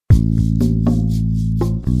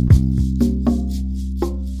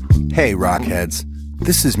Hey, Rockheads.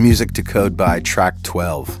 This is Music to Code by Track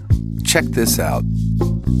 12. Check this out.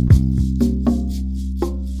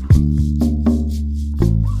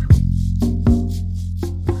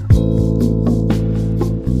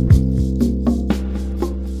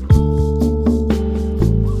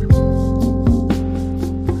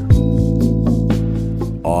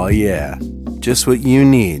 Oh yeah, just what you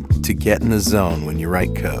need to get in the zone when you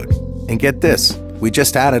write code. And get this, we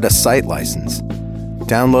just added a site license.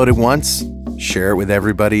 Download it once, share it with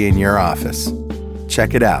everybody in your office.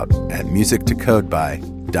 Check it out at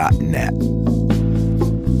musictocodeby.net.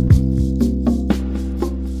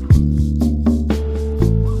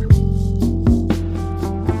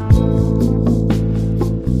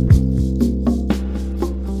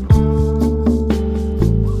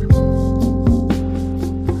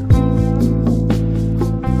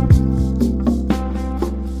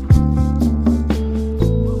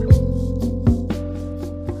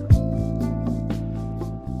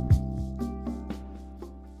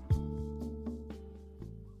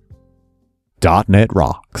 .NET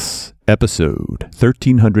Rocks, episode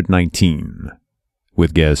 1319,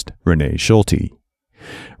 with guest Rene Schulte.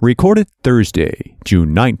 Recorded Thursday,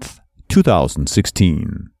 June 9th,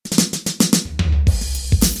 2016.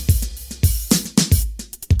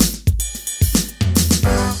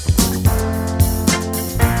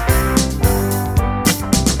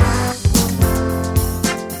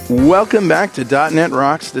 Welcome back to .NET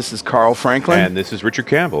Rocks. This is Carl Franklin. And this is Richard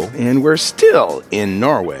Campbell. And we're still in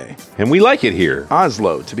Norway. And we like it here.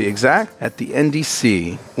 Oslo, to be exact, at the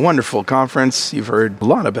NDC. Wonderful conference you've heard a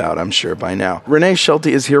lot about, I'm sure, by now. Rene Schulte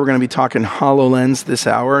is here. We're going to be talking Hololens this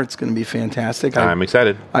hour. It's going to be fantastic. I'm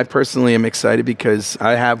excited. I personally am excited because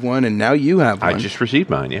I have one, and now you have one. I just received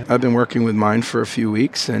mine, yeah. I've been working with mine for a few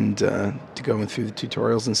weeks, and to going through the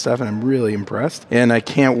tutorials and stuff, and I'm really impressed. And I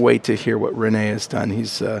can't wait to hear what Rene has done.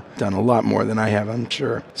 He's done a lot more than I have, I'm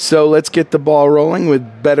sure. So let's get the ball rolling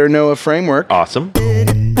with Better Know a Framework. Awesome.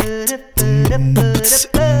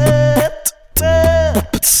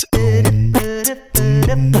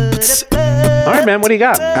 All right, man, what do you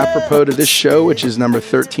got? Apropos to this show, which is number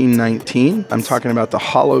 1319, I'm talking about the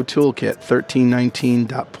Holo Toolkit,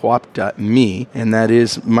 1319.pwop.me, and that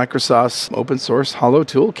is Microsoft's open source Holo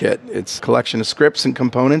Toolkit. It's a collection of scripts and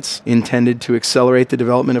components intended to accelerate the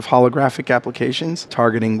development of holographic applications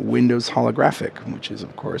targeting Windows Holographic, which is,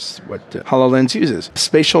 of course, what HoloLens uses.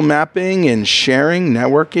 Spatial mapping and sharing,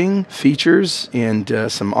 networking features,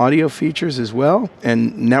 and some audio features as well.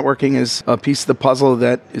 And networking is a piece of the puzzle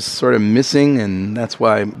that is sort of missing, and that's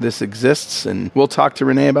why this exists. And we'll talk to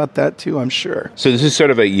Rene about that too, I'm sure. So this is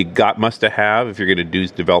sort of a must-to-have if you're going to do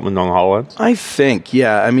development on HoloLens? I think,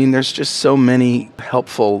 yeah. I mean, there's just so many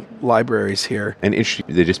helpful libraries here. And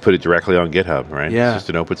they just put it directly on GitHub, right? Yeah. It's just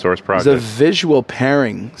an open source project. It's a visual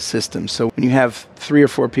pairing system. So when you have 3 or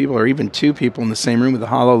 4 people or even 2 people in the same room with a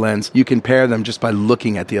HoloLens, you can pair them just by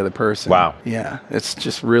looking at the other person. Wow. Yeah, it's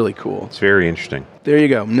just really cool. It's very interesting. There you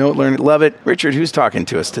go. Know it, learn it, love it. Richard, who's talking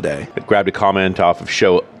to us today? I grabbed a comment off of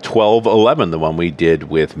show 1211, the one we did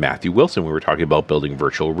with Matthew Wilson. We were talking about building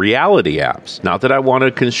virtual reality apps. Not that I want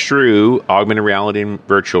to construe augmented reality and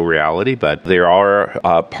virtual reality, but they are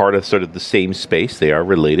part of sort of the same space. They are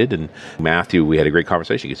related. And Matthew, we had a great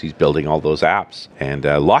conversation because he's building all those apps. And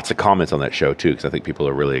lots of comments on that show, too, because I think people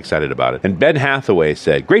are really excited about it. And Ben Hathaway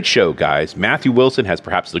said, "Great show, guys. Matthew Wilson has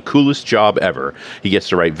perhaps the coolest job ever. He gets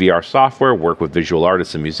to write VR software, work with visual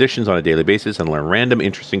artists and musicians on a daily basis, and learn random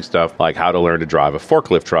interesting stuff like how to learn to drive a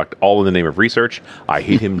forklift truck, all in the name of research. I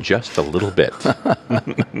hate him just a little bit."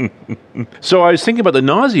 So I was thinking about the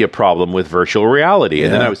nausea problem with virtual reality,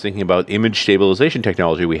 and then I was thinking about image stabilization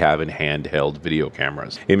technology we have in handheld video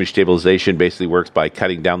cameras. Image stabilization basically works by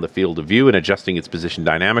cutting down the field of view and adjusting its position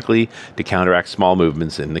dynamically to counteract small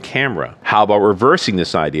movements in the camera. How about reversing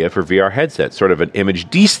this idea for VR headsets, sort of an image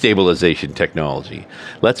destabilization technology?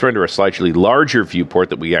 Let's render a slightly larger viewport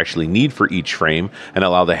that we actually need for each frame and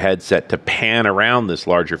allow the headset to pan around this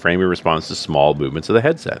larger frame in response to small movements of the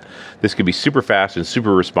headset. This could be super fast and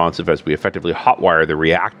super responsive as we effectively hotwire the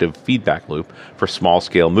reactive feedback loop for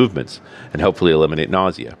small-scale movements and hopefully eliminate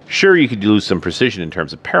nausea. Sure, you could lose some precision in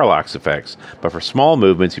terms of parallax effects, but for small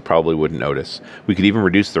movements, you probably wouldn't notice. We could even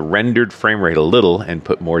reduce the rendered frame rate a little and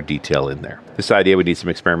put more detail in there. This idea would need some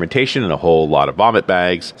experimentation and a whole lot of vomit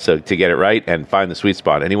bags, so to get it right and find the sweet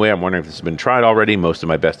spot. Anyway, I'm wondering if this has been tried already. Most of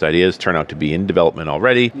my best ideas turn out to be in development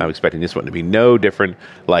already. I'm expecting this one to be no different.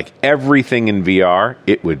 Like everything in VR,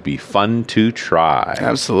 it would be fun to try.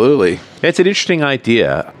 Absolutely. It's an interesting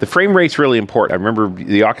idea. The frame rate's really important. I remember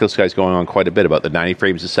the Oculus guys going on quite a bit about the 90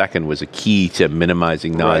 frames a second was a key to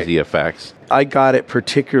minimizing nausea effects. I got it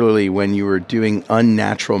particularly when you were doing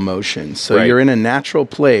unnatural motion. So Right. you're in a natural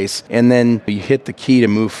place, and then you hit the key to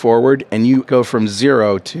move forward, and you go from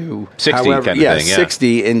 0 to 60 kind of thing, yeah.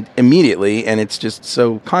 60 and immediately, and it's just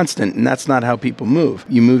so constant, and that's not how people move.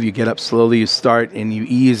 You move, you get up slowly, you start, and you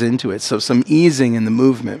ease into it. So some easing in the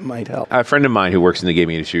movement might help. A friend of mine who works in the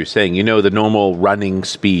gaming industry was saying, the normal running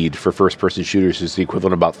speed for first-person shooters is the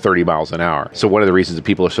equivalent of about 30 miles an hour. So one of the reasons that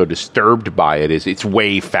people are so disturbed by it is it's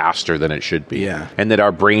way faster than it should be. Yeah. And that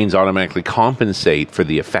our brains automatically compensate for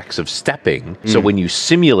the effects of stepping. So when you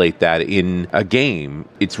simulate that in a game,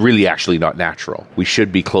 it's really actually not natural. We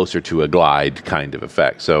should be closer to a glide kind of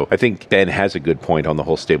effect. So I think Ben has a good point on the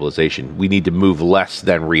whole stabilization. We need to move less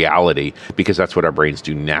than reality because that's what our brains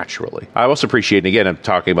do naturally. I also appreciate, and again, I'm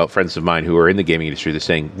talking about friends of mine who are in the gaming industry, they're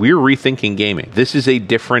saying, we're rethinking gaming. This is a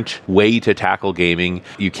different way to tackle gaming.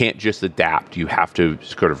 You can't just adapt. You have to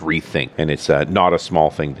sort of rethink. And it's not a small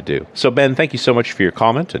thing to do. So Ben, thank you so much for your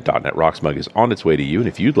comment. A .NET Rocks mug is on its way to you. And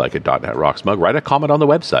if you'd like a .NET Rocks mug, write a comment on the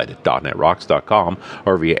website at .NETRocks.com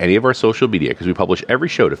or via any of our social media, because we publish every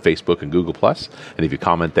show to Facebook and Google+. And if you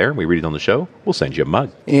comment there and we read it on the show, we'll send you a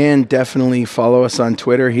mug. And definitely follow us on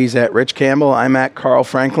Twitter. He's at Rich Campbell. I'm at Carl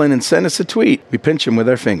Franklin. And send us a tweet. We pinch him with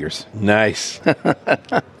our fingers. Nice.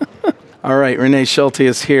 All right, Rene Schulte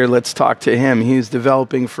is here. Let's talk to him. He's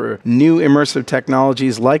developing for new immersive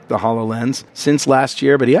technologies like the HoloLens since last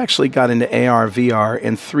year, but he actually got into AR, VR,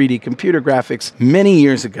 and 3D computer graphics many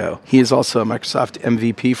years ago. He is also a Microsoft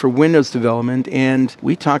MVP for Windows development, and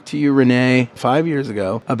we talked to you, Rene, 5 years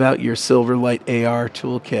ago about your Silverlight AR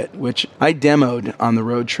toolkit, which I demoed on the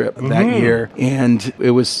road trip that year, and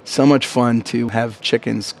it was so much fun to have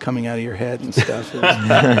chickens coming out of your head and stuff.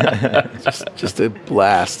 It was just a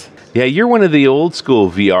blast. Yeah, you're one of the old school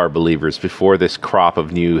VR believers before this crop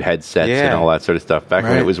of new headsets and all that sort of stuff. Back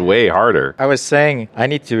when it was way harder. I was saying I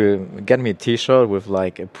need to get me a T-shirt with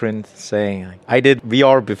like a print saying I did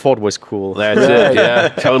VR before it was cool. That's it. Yeah,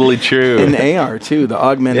 totally true. In AR too, the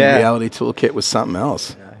augmented reality toolkit was something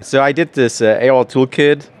else. So I did this AR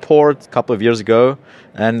toolkit port a couple of years ago,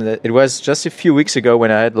 and it was just a few weeks ago when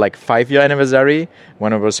I had like 5-year anniversary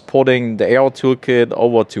when I was porting the AR toolkit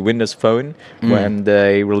over to Windows Phone when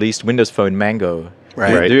they released Windows Phone Mango.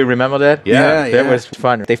 Right. Do you remember that? Yeah. That was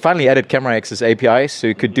fun. They finally added camera access APIs, so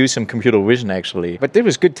you could do some computer vision, actually. But it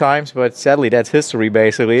was good times, but sadly, that's history,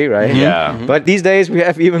 basically, right? Yeah. But these days, we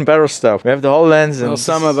have even better stuff. We have the HoloLens. Well,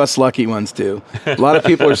 some of us lucky ones do. A lot of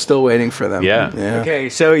people are still waiting for them. Yeah. Okay,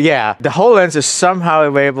 so the HoloLens is somehow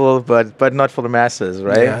available, but not for the masses,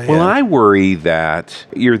 right? Yeah. Well, I worry that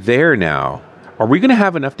you're there now. Are we going to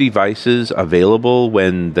have enough devices available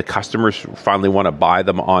when the customers finally want to buy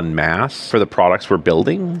them en masse for the products we're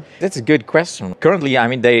building? That's a good question. Currently, I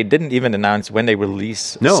mean, they didn't even announce when they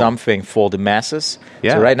release something for the masses.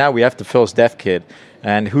 Yeah. So right now, we have the first dev kit.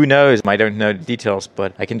 And who knows, I don't know the details,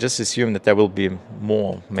 but I can just assume that there will be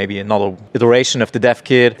more, maybe another iteration of the dev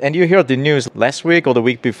kit. And you heard the news last week or the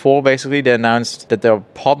week before, basically, they announced that they're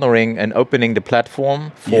partnering and opening the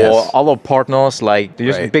platform for other partners, like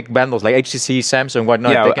big vendors like HTC, Samsung,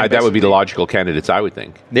 whatnot. Yeah, that would be the logical candidates, I would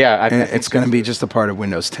think. Yeah. And it's going to be just a part of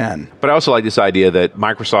Windows 10. But I also like this idea that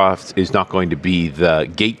Microsoft is not going to be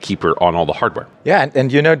the gatekeeper on all the hardware. Yeah,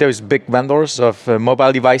 and you know those big vendors of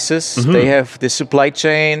mobile devices, they have the supply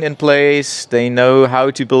chain in place. They know how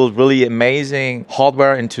to build really amazing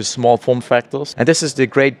hardware into small form factors. And this is the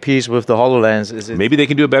great piece with the HoloLens. Maybe they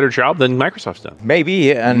can do a better job than Microsoft's done.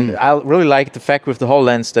 Maybe, and I really like the fact with the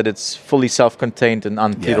HoloLens that it's fully self-contained and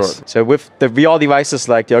untethered. Yes. So with the VR devices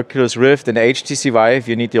like the Oculus Rift and the HTC Vive,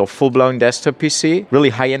 you need your full-blown desktop PC, really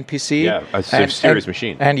high-end PC. Yeah, a serious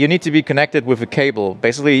machine. And you need to be connected with a cable.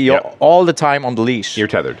 Basically, you're all the time on the leash. You're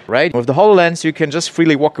tethered. Right? With the HoloLens, you can just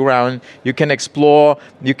freely walk around. You can explore.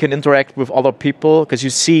 You can interact with other people because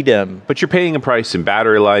you see them. But you're paying a price in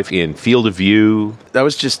battery life, in field of view. I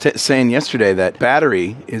was just saying yesterday that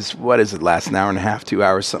battery is, lasts an hour and a half, 2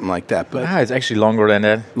 hours, something like that. But it's actually longer than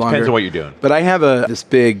that. Longer. Depends on what you're doing. But I have this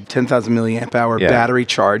big 10,000 milliamp hour battery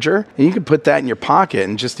charger, and you can put that in your pocket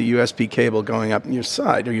and just a USB cable going up your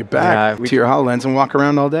side or your back to your HoloLens and walk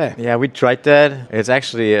around all day. Yeah, we tried that. It's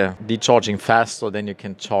actually decharging faster than you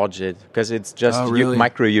can charge it because it's just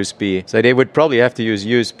micro USB. So they would probably have to use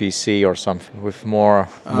USB-C or something with more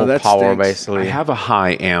power, basically. I have a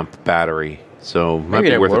high amp battery. So might Maybe be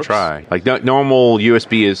that worth works. a try. Like normal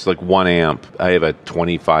USB is like 1 amp. I have a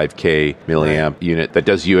 25K milliamp unit that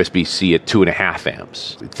does USB-C at 2.5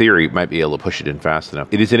 amps. In theory, it might be able to push it in fast enough.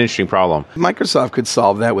 It is an interesting problem. Microsoft could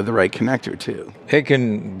solve that with the right connector too. It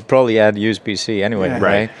can probably add USB-C anyway, Yeah.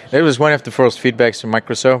 right? It was one of the first feedbacks from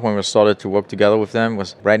Microsoft when we started to work together with them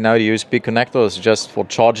was right now the USB connector is just for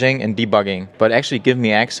charging and debugging, but actually give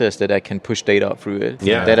me access that I can push data through it,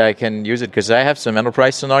 Yeah. that I can use it, because I have some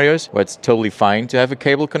enterprise scenarios where it's totally fine to have a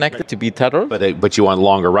cable connected to be tethered. But you want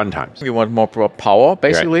longer runtimes. You want more power,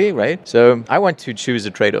 basically, right? So I want to choose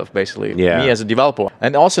a trade-off, basically, Yeah. me as a developer.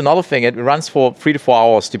 And also another thing, it runs for 3 to 4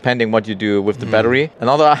 hours, depending what you do with the battery.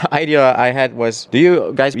 Another idea I had was, do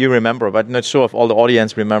you guys, you remember, but not sure if all the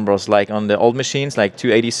audience remembers, like on the old machines, like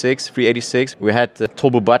 286, 386, we had the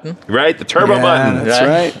turbo button. Right, the turbo Yeah, button. that's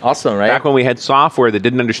right. Awesome, right? Back when we had software that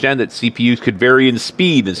didn't understand that CPUs could vary in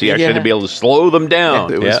speed, and so you actually had Yeah. to be able to slow them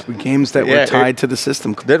down. It was games that were Yeah, tied to the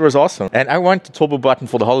system. That was awesome. And I want the turbo button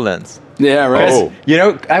for the HoloLens. Yeah, right. Oh. You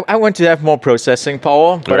know, I want to have more processing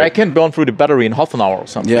power, but Right. I can burn through the battery in half an hour or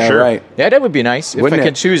something. Yeah, Sure. right. Yeah, that would be nice if Wouldn't I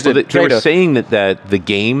can it? choose Well, the they were trade-off. saying that the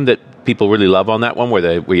game that people really love on that one, where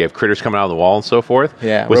you have critters coming out of the wall and so forth.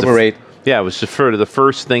 Yeah, was Robo Raid. Yeah, it was the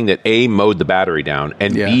first thing that A, mowed the battery down,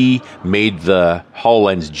 and Yeah. B, made the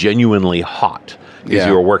HoloLens genuinely hot because Yeah.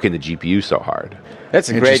 you were working the GPU so hard. That's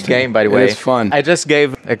a great Interesting. game, by the It way. is fun. I just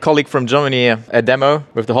gave a colleague from Germany a demo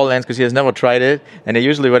with the HoloLens because he has never tried it. And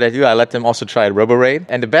usually what I do, I let them also try Robo Raid.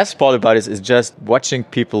 And the best part about it is just watching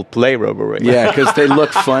people play Robo Raid. Yeah, because they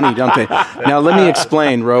look funny, don't they? Now, let me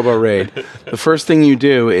explain Robo Raid. The first thing you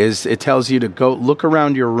do is it tells you to go look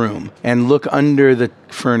around your room and look under the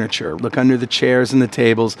furniture, look under the chairs and the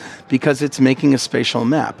tables, because it's making a spatial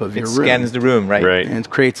map of It your room. scans the room, right? Right. And it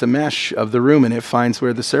creates a mesh of the room, and it finds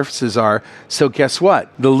where the surfaces are. So guess what?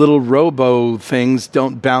 The little robo things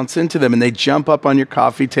don't bounce into them, and they jump up on your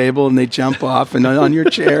coffee table, and they jump off and on your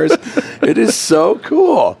chairs. It is so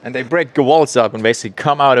cool. And they break the walls up and basically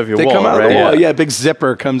come out of your They wall, come out right? of the wall. Yeah, a big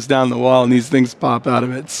zipper comes down the wall, and these things pop out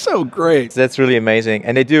of it. It's so great. That's really amazing.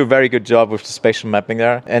 And they do a very good job with the spatial mapping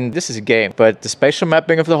there. And this is a game, but the spatial mapping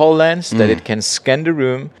of the HoloLens, that it can scan the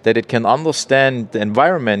room, that it can understand the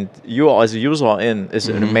environment you as a user are in, is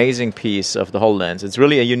an amazing piece of the HoloLens. It's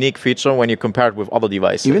really a unique feature when you compare it with other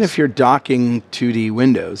devices. Even if you're docking 2D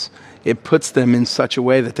windows, it puts them in such a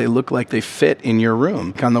way that they look like they fit in your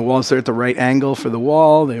room. On the walls, they're at the right angle for the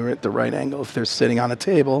wall. They were at the right angle if they're sitting on a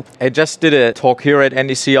table. I just did a talk here at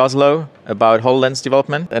NDC Oslo about HoloLens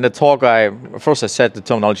development. And the talk, I set the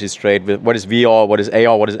terminology straight with what is VR, what is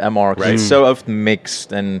AR, what is MR. 'cause It's so often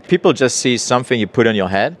mixed, and people just see something you put on your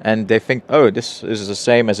head, and they think, oh, this is the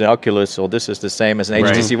same as an Oculus, or this is the same as an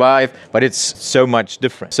HTC Vive, but it's so much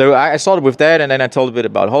different. So I started with that, and then I told a bit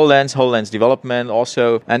about HoloLens development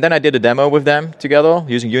also, and then I did a demo with them together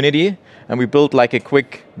using Unity, and we built like a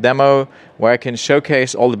quick demo where I can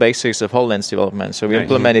showcase all the basics of HoloLens development. So we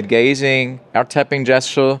implemented gazing, air tapping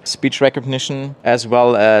gesture, speech recognition, as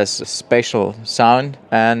well as spatial sound,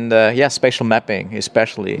 and spatial mapping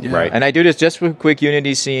especially. Yeah. Right. And I do this just with a quick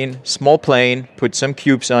Unity scene, small plane, put some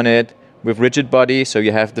cubes on it with rigid body, so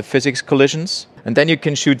you have the physics collisions. And then you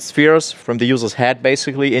can shoot spheres from the user's head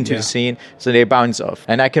basically into the scene, so they bounce off.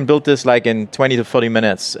 And I can build this like in 20 to 30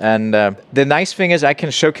 minutes. And the nice thing is I can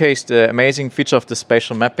showcase the amazing feature of the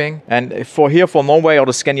spatial mapping. And for Norway or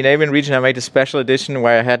the Scandinavian region, I made a special edition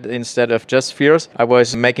where I had, instead of just spheres, I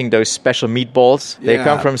was making those special meatballs. They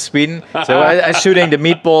come from Sweden. So I was shooting the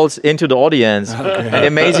meatballs into the audience. And the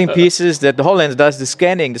amazing piece is that the HoloLens does the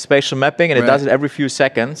scanning, the spatial mapping, and it does it every few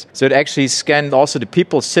seconds. So it actually scanned also the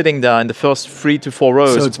people sitting there in the first 3 to 4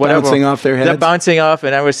 rows. So it's bouncing off their heads? They're bouncing off,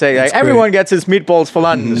 and I was saying, like, great. everyone gets his meatballs for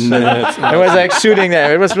lunch. I was like shooting them.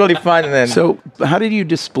 It was really fun. And then So how did you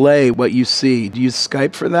display what you see? Do you use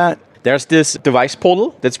Skype for that? there's this device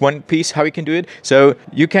portal. That's one piece how you can do it. So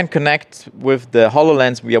you can connect with the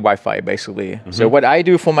HoloLens via Wi-Fi, basically. So what I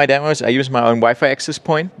do for my demos, I use my own Wi-Fi access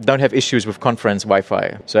point. Don't have issues with conference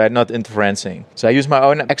Wi-Fi. So I'm not interferencing. So I use my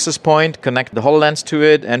own access point, connect the HoloLens to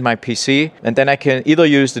it and my PC. And then I can either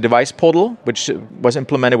use the device portal, which was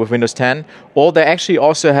implemented with Windows 10, or they actually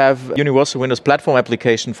also have Universal Windows Platform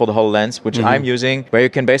application for the HoloLens, which I'm using, where you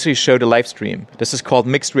can basically show the live stream. This is called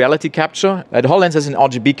mixed reality capture. The HoloLens has an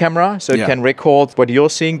RGB camera, camera, so it can record what you're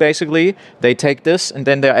seeing basically. They take this and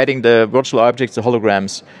then they're adding the virtual objects, the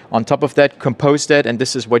holograms. On top of that, compose that, and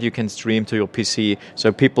this is what you can stream to your PC,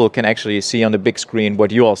 so people can actually see on the big screen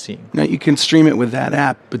what you are seeing. Now, you can stream it with that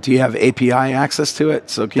app, but do you have API access to it?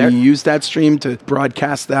 So can you use that stream to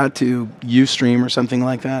broadcast that to Ustream or something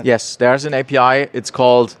like that? Yes, there's an API. It's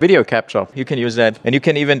called Video Capture. You can use that, and you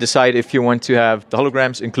can even decide if you want to have the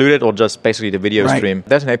holograms included or just basically the video stream.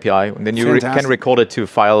 There's an API, and then you can record it to a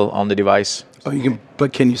file on the device. Oh, you can,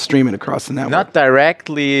 but can you stream it across the network? Not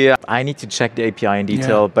directly. I need to check the API in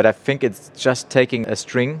detail, but I think it's just taking a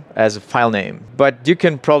string as a file name. But you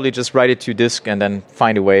can probably just write it to disk and then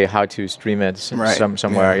find a way how to stream it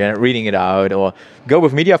somewhere, reading it out, or go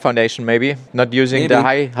with Media Foundation maybe, not using the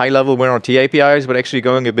high-level WinRT APIs, but actually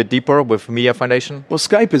going a bit deeper with Media Foundation. Well,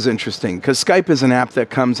 Skype is interesting because Skype is an app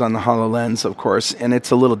that comes on the HoloLens, of course, and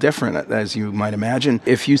it's a little different, as you might imagine.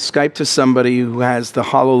 If you Skype to somebody who has the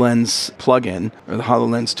HoloLens plugin, or the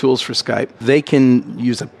HoloLens tools for Skype, they can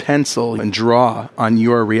use a pencil and draw on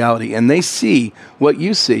your reality, and they see what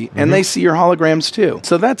you see, and they see your holograms too.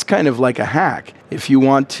 So that's kind of like a hack. If you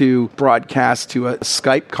want to broadcast to a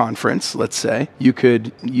Skype conference, let's say, you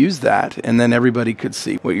could use that, and then everybody could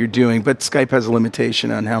see what you're doing. But Skype has a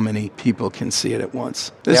limitation on how many people can see it at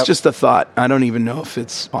once. It's just a thought. I don't even know if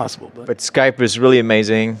it's possible. But Skype is really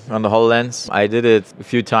amazing on the HoloLens. I did it a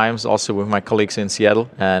few times also with my colleagues in Seattle,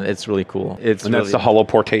 and it's really cool. And that's the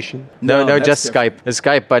holoportation? No, just different. Skype. It's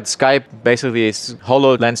Skype, but Skype basically is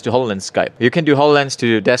HoloLens to HoloLens Skype. You can do HoloLens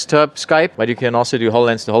to desktop Skype, but you can also do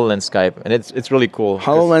HoloLens to HoloLens Skype, and it's really cool.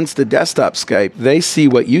 HoloLens to desktop Skype, they see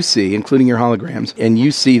what you see, including your holograms, and you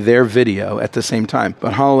see their video at the same time.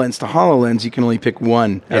 But HoloLens to HoloLens, you can only pick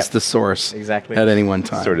one as the source at any one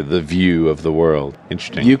time. Sort of the view of the world.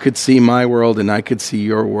 Interesting. You could see my world and I could see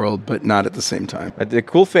your world, but not at the same time. But the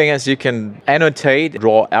cool thing is you can annotate,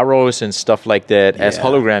 draw arrows and stuff like that as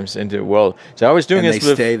holograms into the world. So I was doing this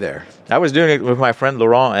with... stay there. I was doing it with my friend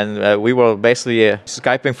Laurent, and we were basically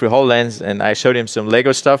Skyping through HoloLens, and I showed him some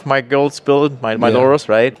Lego stuff my girls built, my daughters,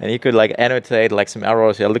 right? And he could like annotate like some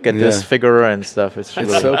arrows. Look at this figure and stuff. It's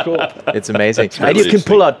so cool. It's amazing. And you can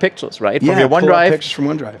pull out pictures, right? From your OneDrive. Pictures from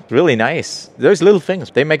OneDrive. Really nice. Those little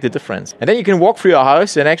things, they make the difference. And then you can walk through your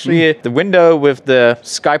house, and actually the window with the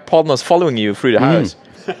Skype partners following you through the house.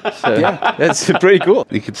 So that's pretty cool.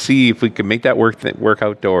 We could see if we could make that work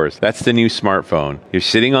outdoors. That's the new smartphone. You're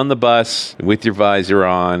sitting on the bus with your visor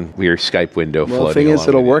on, with your Skype window floating. Well, the thing is,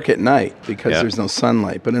 it'll work at night because there's no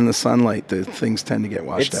sunlight. But in the sunlight, the things tend to get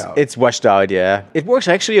washed out. It's washed out, yeah. It works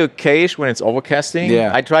actually okay when it's overcasting.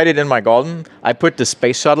 Yeah. I tried it in my garden. I put the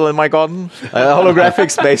space shuttle in my garden, a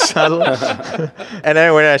holographic space shuttle. And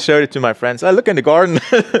then when I showed it to my friends, I look in the garden.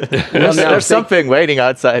 There's something waiting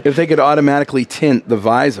outside. If they could automatically tint the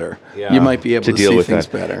visor, you might be able to deal see with things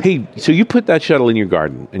that better. Hey, so you put that shuttle in your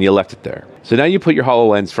garden and you left it there. So now you put your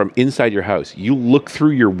HoloLens from inside your house. You look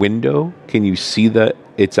through your window. Can you see that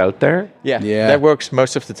it's out there? Yeah, that works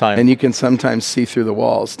most of the time. And you can sometimes see through the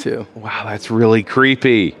walls, too. Wow, that's really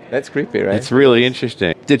creepy. That's creepy, right? It's really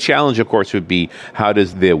interesting. The challenge, of course, would be how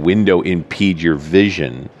does the window impede your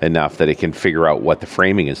vision enough that it can figure out what the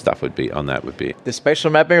framing and stuff would be on that would be? The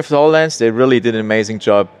spatial mapping of the HoloLens, they really did an amazing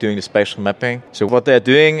job doing the spatial mapping. So what they're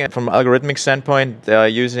doing from an algorithmic standpoint, they're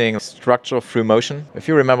using structure through motion. If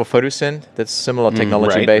you remember photosynth, that's similar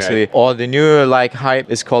technology basically. Right. Or the new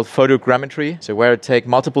hype is called photogrammetry. So where it takes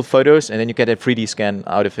multiple photos and then you get a 3D scan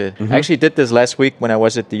out of it. I actually did this last week when I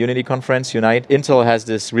was at the Unity conference, Unite. Intel has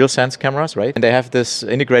this RealSense cameras, right? And they have this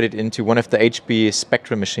integrated into one of the HP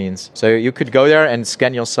Spectrum machines. So you could go there and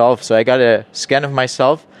scan yourself. So I got a scan of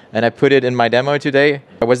myself and I put it in my demo today.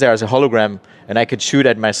 I was there as a hologram and I could shoot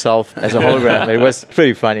at myself as a hologram. It was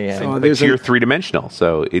pretty funny. Yeah. So you're three-dimensional,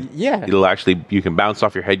 so it'll actually, you can bounce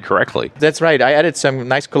off your head correctly. That's right. I added some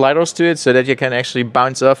nice colliders to it so that you can actually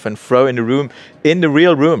bounce off and throw in the room, in the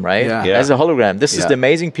real room, right? As a hologram. This is the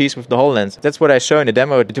amazing piece with the HoloLens. That's what I show in the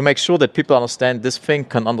demo to make sure that people understand this thing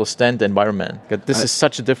can understand the environment. This is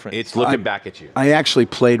such a difference. It's looking back at you. I actually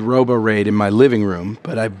played Robo-Raid in my living room,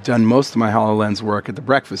 but I've done most of my HoloLens work at the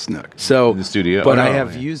Breakfast Nook. So, in the studio? But I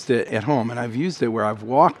have used it at home, and I've used it where I've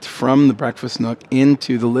walked from the Breakfast Nook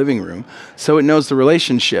into the living room. So it knows the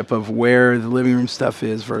relationship of where the living room stuff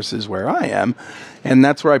is versus where I am. And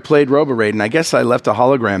that's where I played RoboRaid. And I guess I left a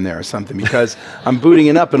hologram there or something because I'm booting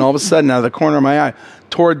it up and all of a sudden out of the corner of my eye,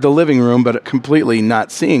 toward the living room, but completely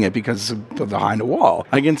not seeing it because it's behind a wall.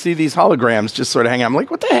 I can see these holograms just sort of hanging out. I'm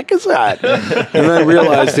like, what the heck is that? And then I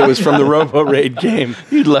realized it was from the RoboRaid game.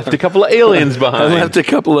 You'd left a couple of aliens behind. I left a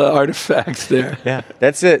couple of artifacts there. Yeah,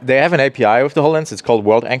 that's it. They have an API with the HoloLens. It's called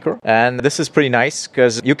World Anchor. And this is pretty nice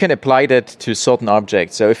because you can apply that to certain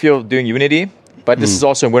objects. So if you're doing Unity, but this is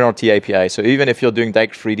also a WinRT API. So even if you're doing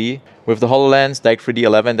Direct 3D with the HoloLens, Direct 3D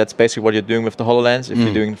 11, that's basically what you're doing with the HoloLens if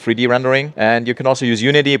you're doing 3D rendering. And you can also use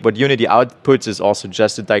Unity, but Unity outputs is also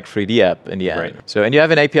just a Direct 3D app in the end. Right. So, and you have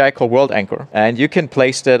an API called World Anchor, and you can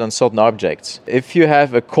place that on certain objects. If you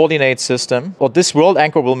have a coordinate system, well, this World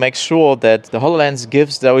Anchor will make sure that the HoloLens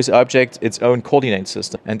gives those objects its own coordinate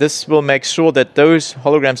system. And this will make sure that those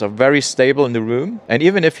holograms are very stable in the room. And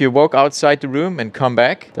even if you walk outside the room and come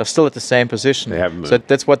back, they're still at the same position. They haven't moved. So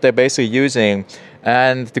that's what they're basically using.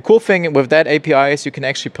 And the cool thing with that API is you can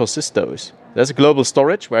actually persist those. There's a global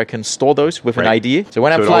storage where I can store those with an ID. So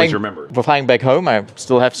when I'm flying back home, I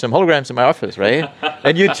still have some holograms in my office, right?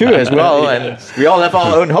 And you too as well. And we all have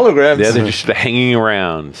our own holograms. Yeah, they're just hanging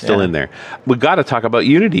around, still in there. We got to talk about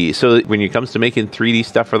Unity. So when it comes to making 3D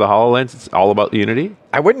stuff for the HoloLens, it's all about Unity?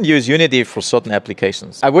 I wouldn't use Unity for certain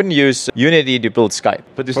applications. I wouldn't use Unity to build Skype.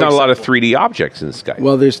 But there's not a lot of 3D objects in Skype.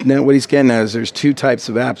 Well, what he's getting at is there's two types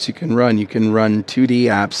of apps you can run. You can run 2D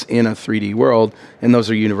apps in a 3D world, and those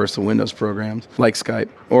are universal Windows programs like Skype.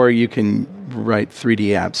 Or you can write 3D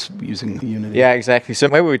apps using Unity. Yeah, exactly. So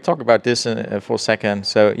maybe we talk about this for a second.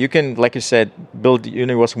 So you can, like you said, build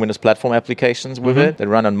universal Windows platform applications with it that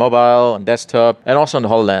run on mobile, on desktop, and also on the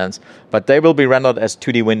HoloLens. But they will be rendered as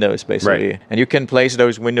 2D windows, basically. Right. And you can place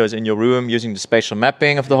those windows in your room using the spatial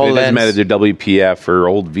mapping of the HoloLens. It doesn't matter if they're WPF or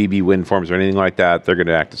old VB WinForms or anything like that. They're going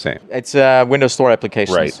to act the same. It's Windows Store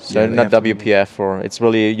applications. Right. So not WPF, or it's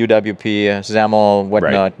really UWP, XAML,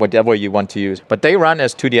 whatnot, whatever you want to use. But they run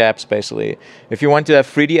as 2D apps, basically. If you want to have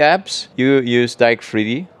 3D apps, you use Direct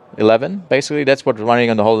 3D 11. Basically, that's what's running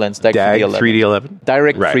on the HoloLens. Direct 3D 11.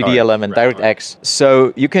 Direct 3D 11, DirectX.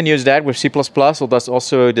 So you can use that with C++, or there's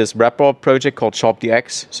also this wrapper project called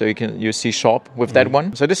SharpDX. So you can use C# with that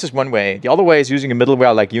one. So this is one way. The other way is using a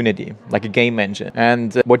middleware like Unity, like a game engine.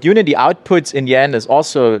 And what Unity outputs in the end is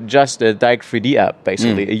also just a Direct 3D app,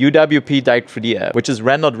 basically. A UWP Direct 3D app, which is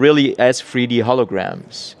rendered really as 3D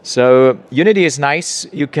holograms. So Unity is nice.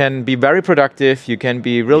 You can be very productive. You can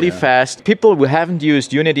be really fast. People who haven't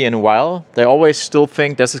used Unity in a while, they always still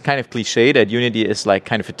think this is kind of cliche that Unity is like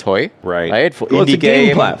kind of a toy, right? For indie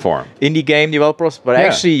game platform, indie game developers. But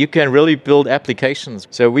actually, you can really build applications.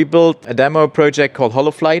 So we built a demo project called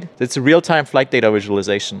HoloFlight. It's a real-time flight data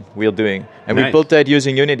visualization we're doing, and we built that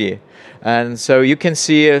using Unity. And so you can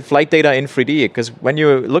see flight data in 3D, because when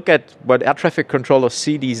you look at what air traffic controllers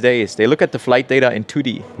see these days, they look at the flight data in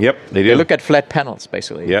 2D. Yep, they do. They look at flat panels,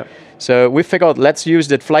 basically. Yep. So we figured, let's use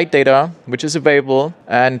that flight data, which is available,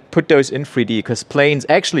 and put those in 3D, because planes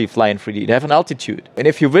actually fly in 3D. They have an altitude. And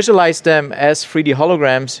if you visualize them as 3D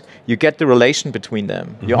holograms, you get the relation between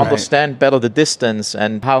them. You understand better the distance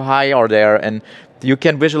and how high are they, and you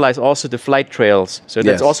can visualize also the flight trails. So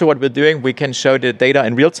that's also what we're doing. We can show the data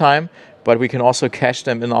in real time, but we can also cache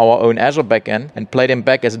them in our own Azure backend and play them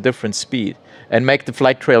back at a different speed and make the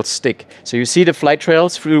flight trails stick. So you see the flight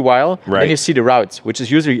trails through a while, and then you see the routes, which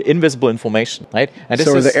is usually invisible information, right? And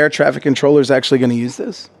so are the air traffic controllers actually going to use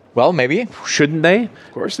this? Well, maybe. Shouldn't they?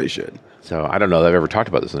 Of course they should. So I don't know that I've ever talked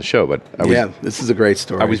about this on the show, but this is a great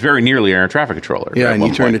story. I was very nearly an air traffic controller. Yeah, and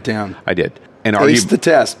you turned it down. I did. And aced the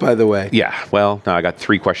test, by the way. Yeah, well, no, I got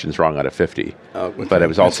 3 questions wrong out of 50. Okay. But it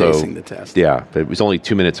was also acing the test. Yeah, but it was only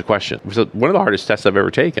 2 minutes a question. It was one of the hardest tests I've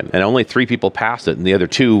ever taken, and only 3 people passed it, and the other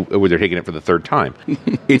 2 were they're taking it for the 3rd time.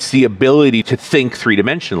 It's the ability to think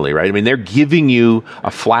 3-dimensionally, right? I mean, they're giving you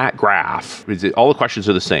a flat graph. All the questions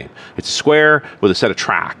are the same. It's a square with a set of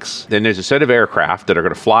tracks. Then there's a set of aircraft that are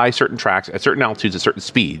going to fly certain tracks at certain altitudes at certain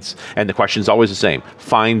speeds, and the question's always the same.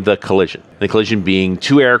 Find the collision. The collision being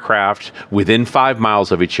 2 aircraft within 5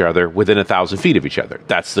 miles of each other, within 1,000 feet of each other.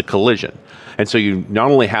 That's the collision. And so you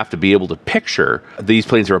not only have to be able to picture these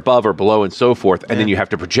planes are above or below and so forth, and then you have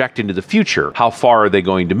to project into the future how far are they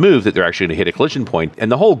going to move that they're actually going to hit a collision point.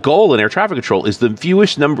 And the whole goal in air traffic control is the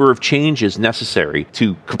fewest number of changes necessary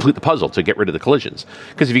to complete the puzzle, to get rid of the collisions.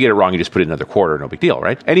 Because if you get it wrong, you just put in another quarter, no big deal,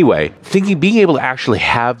 right? Anyway, being able to actually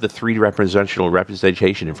have the 3D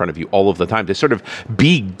representation in front of you all of the time, to sort of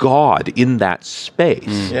be God in that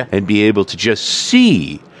space and be able to just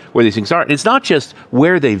see where these things are. And it's not just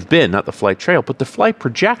where they've been, not the flight trail, but the flight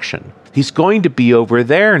projection. He's going to be over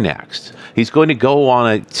there next. He's going to go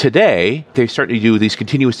on today, they're starting to do these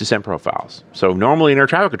continuous descent profiles. So normally in air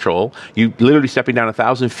traffic control, you literally stepping down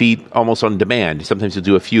 1,000 feet almost on demand. Sometimes you'll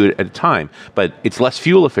do a few at a time, but it's less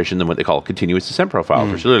fuel efficient than what they call a continuous descent profile.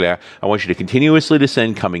 So literally, I want you to continuously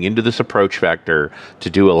descend coming into this approach vector to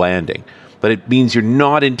do a landing. But it means you're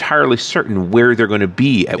not entirely certain where they're going to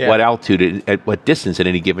be, at what altitude, at what distance at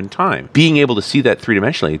any given time. Being able to see that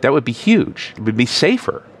three-dimensionally, that would be huge. It would be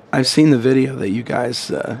safer. I've seen the video that you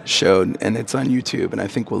guys showed, and it's on YouTube, and I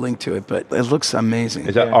think we'll link to it, but it looks amazing.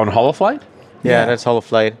 Is that on HoloFlight? Yeah, that's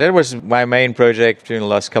HoloFlight. That was my main project during the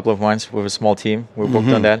last couple of months with a small team. We worked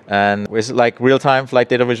on that. And with like real-time flight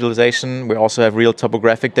data visualization, we also have real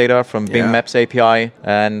topographic data from Bing Maps API.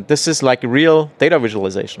 And this is like real data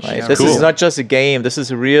visualization, right? This is not just a game. This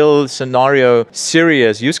is a real scenario,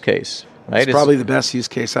 serious use case. Right? It's probably the best use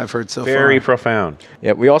case I've heard so far. Very profound.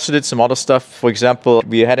 Yeah, we also did some other stuff. For example,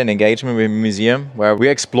 we had an engagement with a museum where we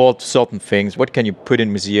explored certain things. What can you put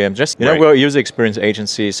in museums? Just, you know, we're a user experience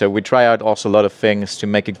agency, so we try out also a lot of things to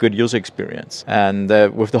make a good user experience. And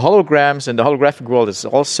with the holograms and the holographic world, it's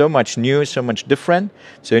all so much new, so much different.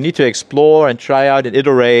 So you need to explore and try out and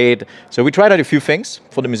iterate. So we tried out a few things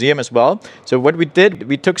for the museum as well. So what we did,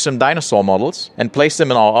 we took some dinosaur models and placed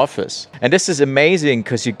them in our office. And this is amazing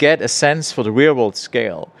because you get a sense for the real world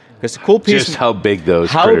scale. Because the cool piece, just how big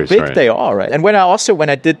those how critters, big they are, right? And when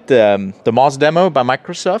I did the Mars demo by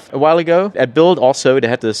Microsoft a while ago at Build, also they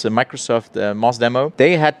had this Microsoft Mars demo.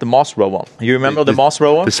 They had the Mars rover. You remember the Mars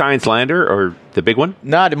rover? The Science Lander or the big one?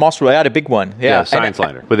 No, the Mars rover, the big one. Yeah, Science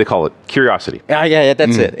Lander. What do they call it? Curiosity. Yeah,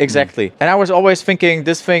 that's it. Exactly. And I was always thinking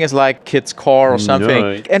this thing is like kid's car or something.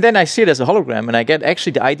 No. And then I see it as a hologram and I get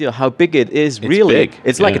actually the idea of how big it is. It's really big.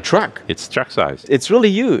 It's like a truck. It's truck size. It's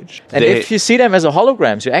really huge. And if you see them as a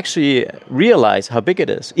holograms, you actually realize how big it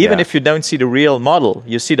is. Even if you don't see the real model,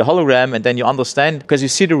 you see the hologram and then you understand because you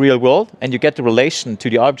see the real world and you get the relation to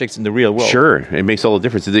the objects in the real world. Sure. It makes all the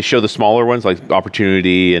difference. Did they show the smaller ones like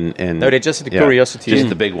Opportunity and No, they just had the Curiosity. Just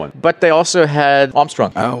the big one. But they also had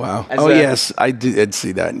Armstrong. Oh, wow. Yes, I did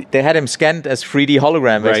see that. They had him scanned as 3D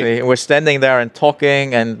hologram, basically. Right. We're standing there and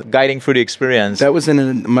talking and guiding through the experience. That was in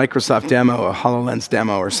a Microsoft demo, a HoloLens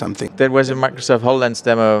demo or something. That was a Microsoft HoloLens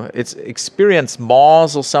demo. It's Experience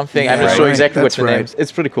Mars or something. I'm not sure exactly what the name is.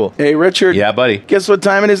 It's pretty cool. Hey, Richard. Yeah, buddy. Guess what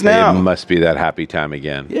time it is now? It must be that happy time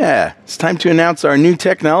again. Yeah. It's time to announce our new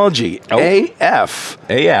technology, AF.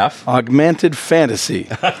 AF? Augmented Fantasy.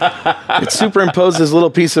 It superimposes a little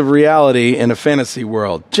piece of reality in a fantasy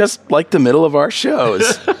world, just like the middle of our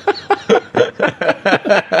shows.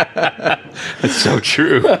 That's so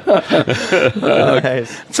true.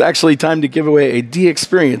 Nice. It's actually time to give away a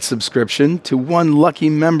D-Experience subscription to one lucky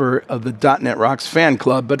member of the .NET Rocks fan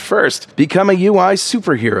club. But first, become a UI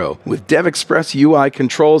superhero with DevExpress UI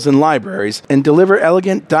controls and libraries and deliver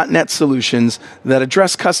elegant .NET solutions that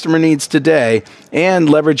address customer needs today and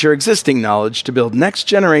leverage your existing knowledge to build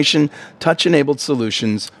next-generation touch-enabled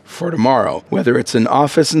solutions for tomorrow. Whether it's an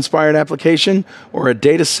Office-inspired application or a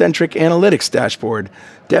data-centric analytics dashboard,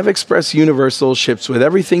 DevExpress Universal ships with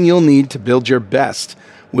everything you'll need to build your best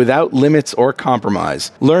without limits or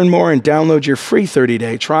compromise. Learn more and download your free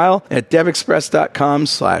 30-day trial at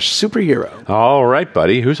devexpress.com/superhero. All right,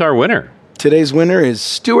 buddy. Who's our winner? Today's winner is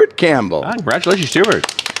Stuart Campbell. Congratulations, Stuart.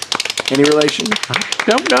 Any relation? I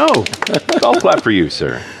don't know. Golf clap for you,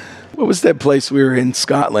 sir. What was that place we were in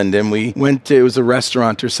Scotland and we went to, it was a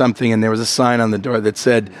restaurant or something, and there was a sign on the door that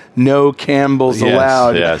said, "No Campbells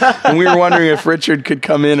allowed." Yes. And we were wondering if Richard could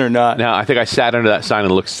come in or not. No, I think I sat under that sign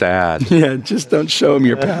and looked sad. Yeah, just don't show him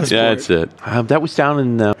your passport. Yeah, that's it. That was down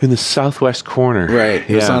in the southwest corner. Right.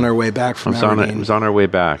 It was on our way back from Aberdeen. It was on our way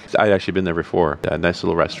back. I'd actually been there before. A nice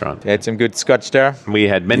little restaurant. They had some good scotch there. We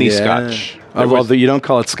had many scotch. Although you don't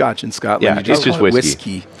call it scotch in Scotland. Yeah, you just it's just call it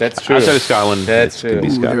whiskey. That's true. Outside of Scotland, that's true. Can be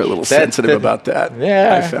scotch. They're a little sensitive about that.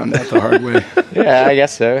 Yeah. I found that the hard way. Yeah, I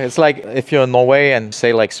guess so. It's like if you're in Norway and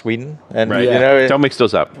say like Sweden. And right. you know, don't mix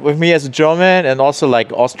those up. With me as a German and also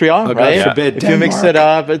like Austria, God right? forbid. If Denmark. You mix it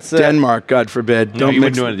up, it's... Denmark, God forbid. No, you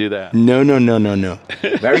wouldn't want to do that. No.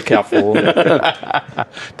 Very careful.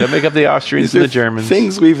 Don't make up the Austrians and the Germans.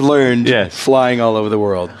 Things we've learned flying all over the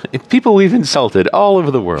world. People we've insulted all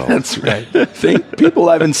over the world. That's right. People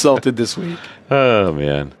I've insulted this week. Oh,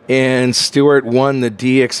 man. And Stuart won the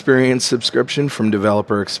D-Experience subscription from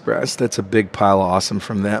Developer Express. That's a big pile of awesome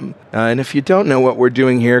from them. And if you don't know what we're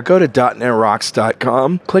doing here, go to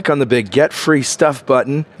 .NETRocks.com, click on the big Get Free Stuff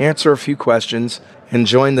button, answer a few questions, and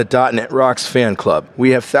join the .NET Rocks fan club.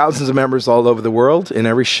 We have thousands of members all over the world. In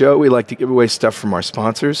every show, we like to give away stuff from our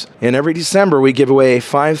sponsors. And every December, we give away a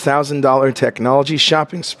 $5,000 technology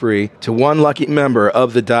shopping spree to one lucky member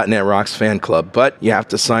of the .NET Rocks fan club. But you have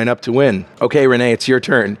to sign up to win. Okay, Rene, it's your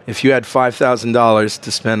turn. If you had $5,000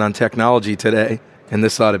 to spend on technology today, and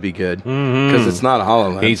this ought to be good, because it's not a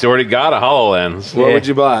HoloLens. He's already got a HoloLens. What would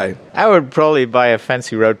you buy? I would probably buy a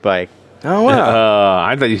fancy road bike. Oh, wow.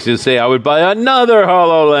 I thought you should say I would buy another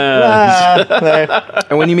HoloLens.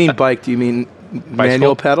 And when you mean bike, do you mean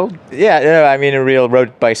manual pedaled? Yeah, no, I mean a real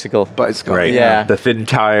road bicycle. Bicycle. Right. Yeah. The thin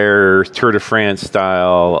tire, Tour de France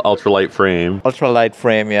style, ultralight frame. Ultralight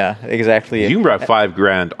frame, yeah, exactly. You can drop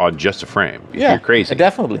 $5,000 on just a frame. You're crazy.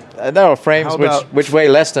 Definitely. There are frames which weigh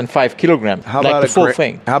less than 5 kilograms. How like about the full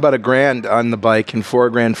thing. How about $1,000 on the bike and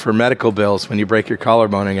 $4,000 for medical bills when you break your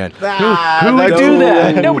collarbone again? Who would do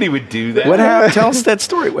that? Nobody would do that. What happened? Tell us that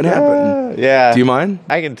story. What happened? Yeah. Do you mind?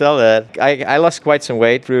 I can tell that. I lost quite some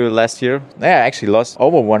weight through last year. Yeah, I actually lost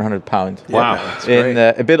over 100 pounds. Wow. In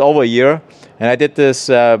a bit over a year. And I did this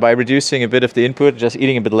by reducing a bit of the input, just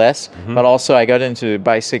eating a bit less. But also I got into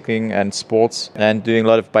bicycling and sports and doing a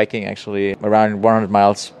lot of biking, actually, around 100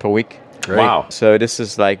 miles per week. Great. Wow. So this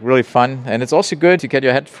is like really fun. And it's also good to get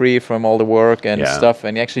your head free from all the work and stuff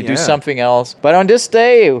and actually do something else. But on this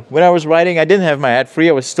day, when I was riding, I didn't have my head free.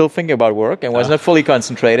 I was still thinking about work and was not fully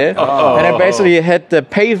concentrated. And I basically hit the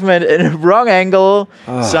pavement in a wrong angle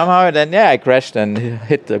somehow. And then, I crashed and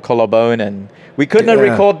hit the collarbone. And we could not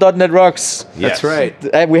record .NET Rocks. Yes. That's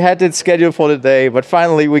right. We had it scheduled for the day, but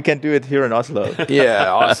finally we can do it here in Oslo.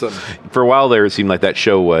 Yeah, awesome. For a while there, it seemed like that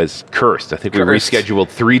show was cursed. I think we rescheduled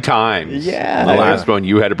 3 times. Yeah. The last one,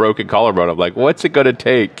 you had a broken collarbone. I'm like, what's it going to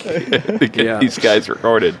take to get these guys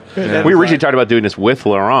recorded? Yeah. We originally talked about doing this with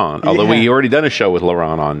Laurent, although we already done a show with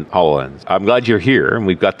Laurent on HoloLens. I'm glad you're here, and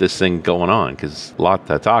we've got this thing going on, because a lot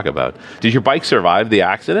to talk about. Did your bike survive the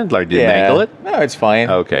accident? Like, did it mangle it? No, it's fine.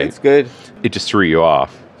 Okay. It's good. It just threw you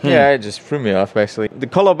off. Yeah, it just threw me off, basically. The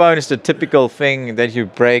collarbone is the typical thing that you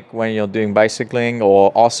break when you're doing bicycling or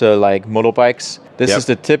also like motorbikes. This is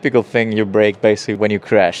the typical thing you break basically when you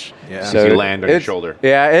crash. Yeah. So you land on your shoulder.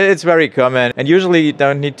 Yeah, it's very common. And usually you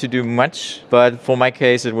don't need to do much. But for my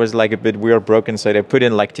case, it was like a bit weird broken. So they put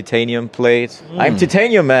in like titanium plate. I'm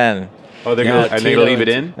titanium man. Oh, they're going to leave it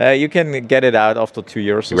in? You can get it out after 2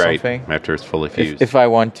 years or something. After it's fully fused. If I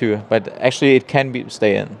want to. But actually it can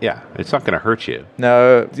stay in. Yeah, it's not going to hurt you.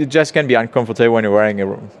 No, it just can be uncomfortable when you're wearing a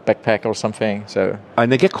backpack or something. So.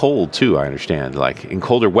 And they get cold too, I understand. Like in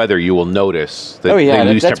colder weather, you will notice that they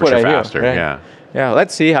lose that's temperature what I hear, faster. right? Yeah,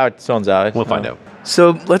 let's see how it turns out. We'll find out.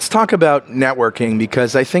 So let's talk about networking,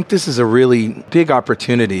 because I think this is a really big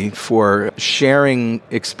opportunity for sharing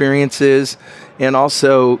experiences and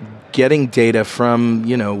also getting data from,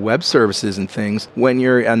 web services and things when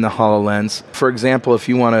you're on the HoloLens. For example, if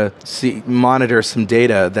you want to monitor some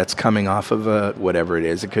data that's coming off of whatever it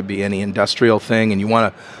is, it could be any industrial thing, and you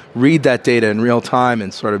want to read that data in real time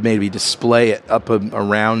and sort of maybe display it up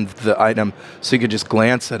around the item, so you could just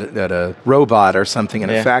glance at a robot or something in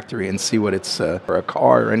a factory and see what it's or a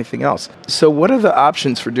car or anything else. So what are the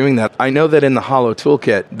options for doing that? I know that in the Holo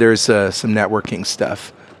Toolkit there's some networking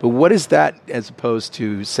stuff. But what is that as opposed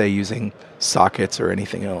to, say, using sockets or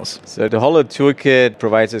anything else? So the Holo Toolkit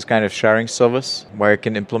provides this kind of sharing service where you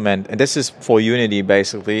can implement, and this is for Unity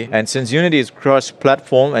basically. And since Unity is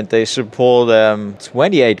cross-platform and they support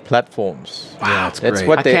 28 platforms. Wow, that's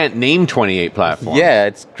great. I can't name 28 platforms. Yeah,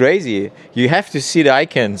 it's crazy. You have to see the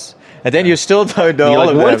icons. And then you still don't know all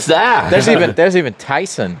of them. What's that? There's even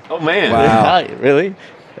Tyson. Oh, man. Wow. Really?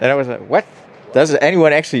 And I was like, what? Does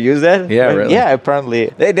anyone actually use that? Yeah, really? Yeah, apparently.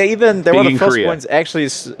 They were the first Korea. ones actually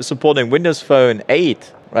supporting Windows Phone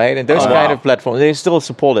 8. Right, and those kind of platforms, they still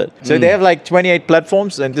support it. So they have like 28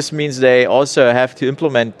 platforms, and this means they also have to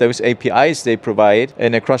implement those APIs they provide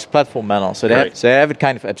in a cross-platform manner. So they have it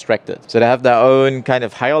kind of abstracted. So they have their own kind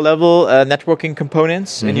of higher-level networking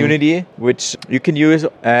components in Unity, which you can use,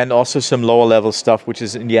 and also some lower-level stuff, which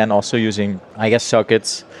is in the end also using, I guess,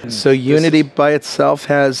 sockets. So Unity by itself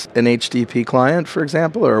has an HTTP client, for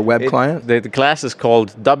example, or a web client? The class is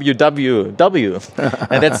called www,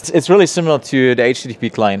 and it's really similar to the HTTP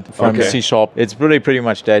client from C#. It's really pretty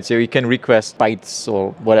much that. So you can request bytes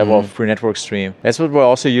or whatever through network stream. That's what we're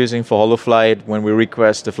also using for HoloFlight. When we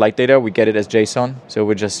request the flight data, we get it as JSON. So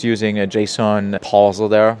we're just using a JSON parser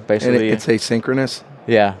there, basically. And it's asynchronous?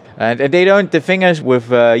 Yeah. And they don't. The thing is,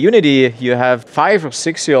 with Unity, you have 5 or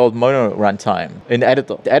 6 year old mono runtime in the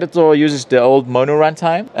editor. The editor uses the old mono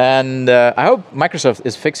runtime, and I hope Microsoft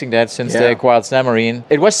is fixing that since they acquired Xamarin.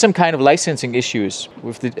 It was some kind of licensing issues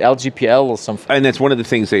with the LGPL or something. And that's one of the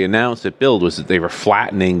things they announced at Build was that they were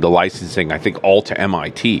flattening the licensing, I think, all to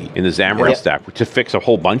MIT in the Xamarin stack to fix a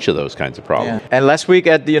whole bunch of those kinds of problems. Yeah. And last week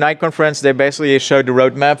at the Unite conference, they basically showed the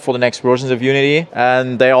roadmap for the next versions of Unity,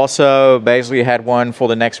 and they also basically had one for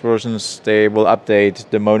the next versions. They will update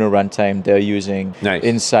the mono runtime they're using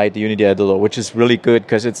inside the Unity editor, which is really good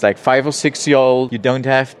because it's like 5 or 6 year old. You don't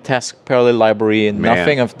have task parallel library and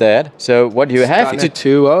nothing of that. So what you have to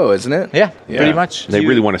 2.0, isn't it? Yeah, pretty much. They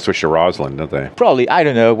really want to switch to Roslyn, don't they? Probably. I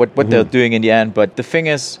don't know what they're doing in the end, but the thing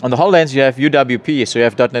is, on the HoloLens you have UWP, so you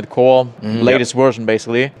have .NET Core, latest version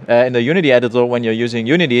basically. In the Unity editor, when you're using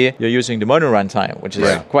Unity, you're using the mono runtime, which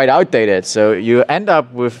is quite outdated. So you end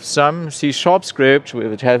up with some C# script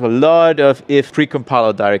which have a lot of if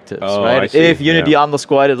precompiler directives, right? If Unity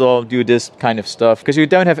underscore editor do this kind of stuff, because you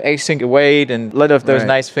don't have async await, and a lot of those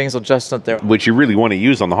nice things are just not there. Which you really want to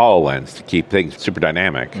use on the HoloLens to keep things super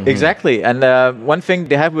dynamic. Exactly. And one thing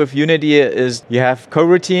they have with Unity is you have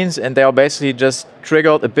coroutines, and they are basically just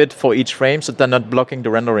triggered a bit for each frame, so they're not blocking the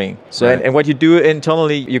rendering. So and what you do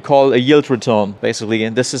internally, you call a yield return, basically.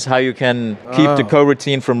 And this is how you can keep the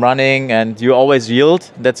coroutine from running, and you always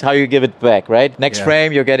yield. That's how you give it back, right? Next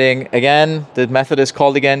frame, you're getting, again, the method is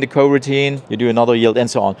called again, the coroutine. You do another yield, and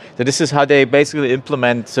so on. So this is how they basically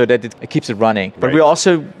implement so that it keeps it running. But we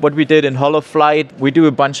also, what we did in HoloFlight, we do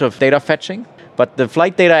a bunch of data fetching. But the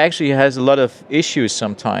flight data actually has a lot of issues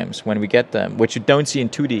sometimes when we get them, which you don't see in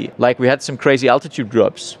 2D. Like we had some crazy altitude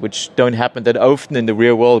drops, which don't happen that often in the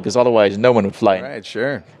real world, because otherwise no one would fly. Right,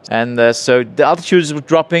 sure. And so the altitudes were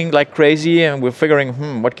dropping like crazy, and we're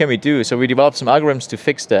figuring, what can we do? So we developed some algorithms to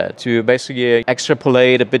fix that, to basically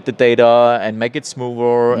extrapolate a bit the data and make it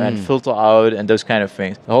smoother and filter out and those kind of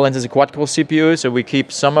things. The HoloLens is a quad-core CPU, so we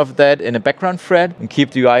keep some of that in a background thread and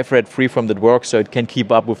keep the UI thread free from that work, so it can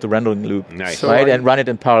keep up with the rendering loop. Nice. So and run it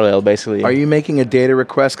in parallel, basically. Are you making a data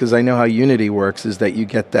request? Because I know how Unity works is that you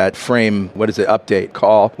get that frame, update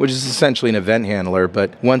call, which is essentially an event handler,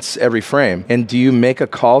 but once every frame. And do you make a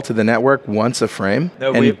call to the network once a frame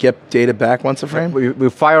and get data back once a frame? We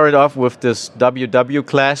fire it off with this WW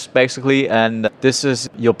class, basically, and this is,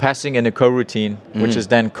 you're passing in a coroutine, which is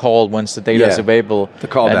then called once the data is available. The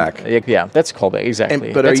callback. And, that's callback,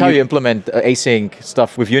 exactly. But that's how you implement async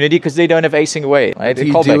stuff with Unity, because they don't have async await, right?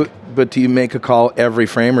 But do you make a call every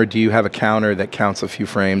frame, or do you have a counter that counts a few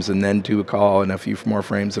frames and then do a call and a few more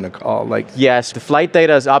frames and a call? Yes, the flight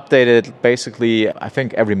data is updated basically, I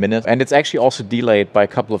think, every minute. And it's actually also delayed by a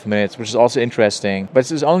couple of minutes, which is also interesting. But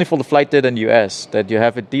this is only for the flight data in the US, that you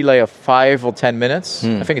have a delay of 5 or 10 minutes.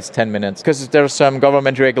 I think it's 10 minutes. Because there are some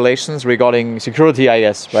government regulations regarding security, I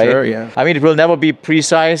guess, right? Sure, yeah. I mean, it will never be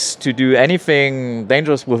precise to do anything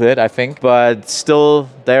dangerous with it, I think. But still,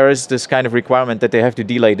 there is this kind of requirement that they have to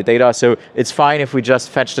delay the data. So it's fine if we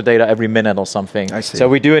just fetch the data every minute or something. I see. So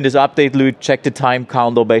we do in this update loop, check the time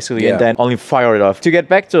counter basically, and then only fire it off. To get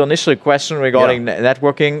back to the initial question regarding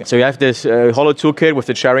networking, so you have this Holo toolkit with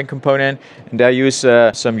the sharing component, and they use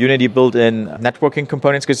some Unity built-in networking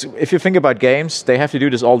components, because if you think about games, they have to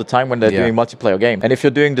do this all the time when they're doing multiplayer game. And if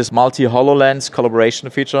you're doing this multi-HoloLens collaboration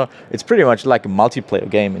feature, it's pretty much like a multiplayer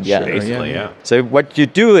game in the end. Basically, So what you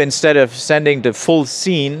do, instead of sending the full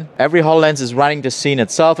scene, every HoloLens is running the scene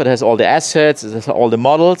itself. It has all the assets, it has all the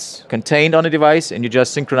models contained on the device, and you're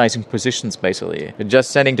just synchronizing positions, basically. You're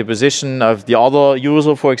just sending the position of the other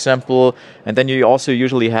user, for example, and then you also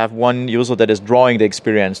usually have one user that is drawing the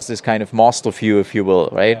experience, this kind of master view, if you will,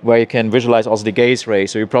 right? Where you can visualize also the gaze ray,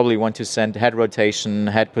 so you probably want to send head rotation,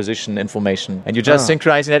 head position information, and you're just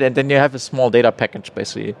synchronizing it, and then you have a small data package,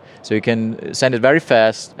 basically. So you can send it very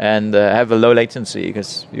fast and have a low latency,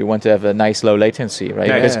 because you want to have a nice low latency,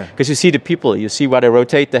 right? Because you see the people, you see where they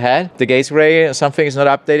rotate the head, the gaze ray, something is not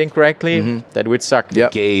updating correctly, that would suck.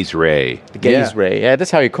 Gaze ray. The gaze ray,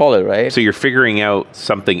 that's how you call it, right? So you're figuring out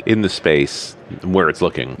something in the space where it's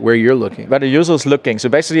looking. Where you're looking. Where the user is looking. So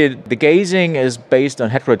basically, the gazing is based on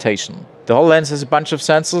head rotation. The HoloLens has a bunch of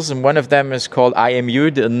sensors, and one of them is called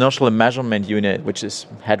IMU, the inertial measurement unit, which is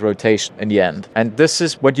head rotation in the end. And this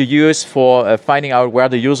is what you use for finding out where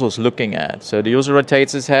the user is looking at. So the user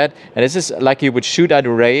rotates his head, and this is like you would shoot out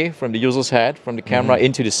a ray from the user's head, from the camera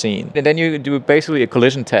into the scene. And then you do basically a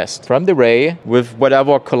collision test from the ray with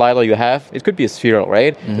whatever collider you have. It could be a sphere,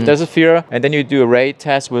 right? If there's a sphere, and then you do a ray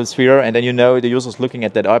test with a sphere, and then you know the user's looking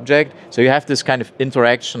at that object. So you have this kind of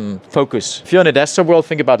interaction focus. If you're in a desktop world,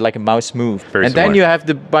 think about like a mouse smooth. Very and similar. then you have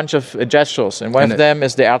the bunch of gestures, and one of them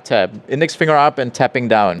is the air tab. Index finger up and tapping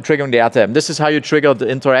down, triggering the air tab. This is how you trigger the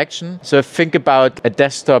interaction. So think about a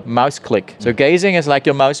desktop mouse click. So gazing is like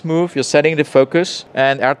your mouse move, you're setting the focus,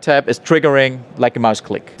 and air tab is triggering like a mouse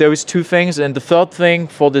click. Those two things, and the third thing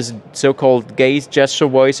for this so-called gaze gesture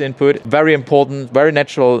voice input, very important, very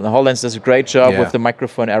natural. HoloLens does a great job with the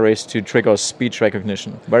microphone arrays to trigger speech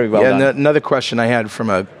recognition. Very well done. And another question I had from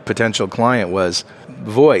a potential client was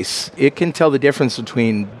voice. It can tell the difference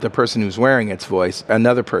between the person who's wearing its voice,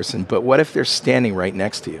 another person, but what if they're standing right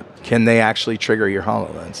next to you? Can they actually trigger your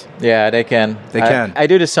HoloLens? Yeah, they can. They can. I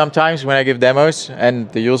do this sometimes when I give demos and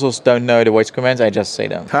the users don't know the voice commands, I just say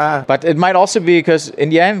them. But it might also be because in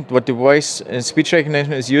the end, what the voice and speech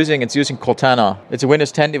recognition is using, it's using Cortana. It's a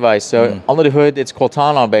Windows 10 device, so under the hood, it's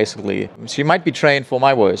Cortana basically. She might be trained for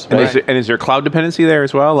my voice. And is there cloud dependency there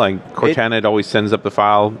as well? Like Cortana, it always sends up the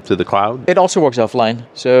file to the cloud? It also works offline.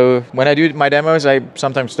 So when I do my demos, I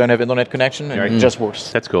sometimes don't have internet connection, and it just works.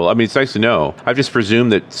 That's cool. I mean, it's nice to know. I've just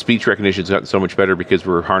presumed that speech recognition's gotten so much better because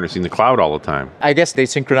we're harnessing the cloud all the time. I guess they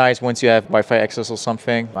synchronize once you have Wi-Fi access or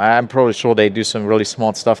something. I'm probably sure they do some really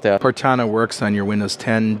smart stuff there. Cortana works on your Windows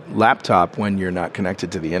 10 laptop when you're not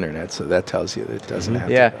connected to the internet, so that tells you that it doesn't have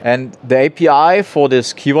to. And the API for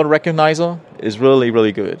this keyword recognizer is really,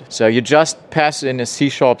 really good. So you just pass in a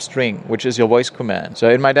C# string, which is your voice command. So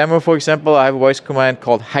in my demo, for example, I have a voice command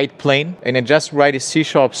called hide plane, and I just write a C#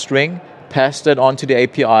 string, pass that onto the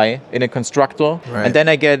API in a constructor, and then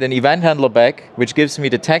I get an event handler back, which gives me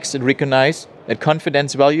the text it recognized, that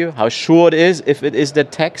confidence value, how sure it is if it is the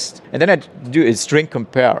text. And then I do a string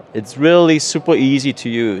compare. It's really super easy to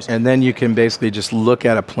use. And then you can basically just look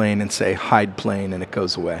at a plane and say hide plane and it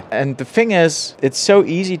goes away. And the thing is, it's so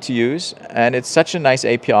easy to use and it's such a nice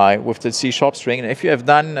API with the C# string. And if you have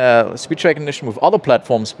done speech recognition with other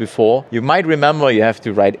platforms before, you might remember you have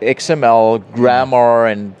to write XML, grammar,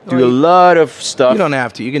 and do a lot of stuff. You don't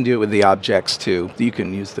have to. You can do it with the objects too. You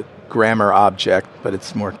can use the grammar object, but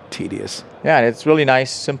it's more tedious. Yeah, it's really nice,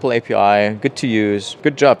 simple API, good to use.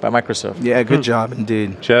 Good job by Microsoft. Yeah, good job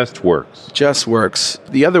indeed. Just works. Just works.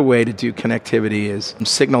 The other way to do connectivity is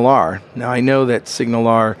SignalR. Now, I know that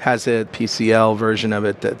SignalR has a PCL version of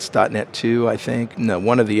it that's .NET 2, I think. No,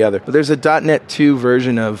 one or the other. But there's a .NET 2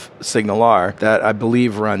 version of SignalR that I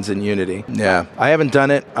believe runs in Unity. Yeah. I haven't done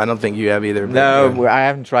it. I don't think you have either. No, I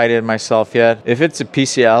haven't tried it myself yet. If it's a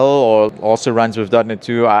PCL or also runs with .NET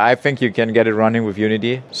 2, I think you can get it running with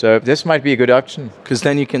Unity. So this might be a good option. Because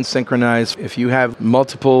then you can synchronize if you have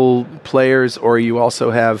multiple players or you also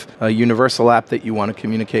have a universal app that you want to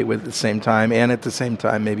communicate with at the same time, and at the same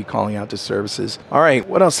time maybe calling out to services. All right,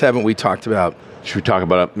 what else haven't we talked about? Should we talk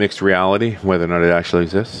about mixed reality, whether or not it actually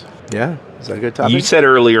exists? Yeah, is that a good topic? You said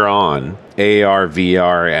earlier on AR,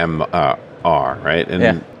 VR, MR, right?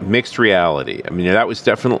 And mixed reality. I mean, that was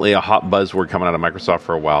definitely a hot buzzword coming out of Microsoft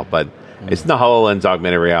for a while, but it's the HoloLens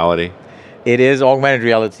augmented reality. It is augmented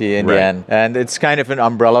reality in the end. And it's kind of an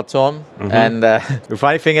umbrella term. And the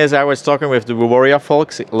funny thing is, I was talking with the Vuvoria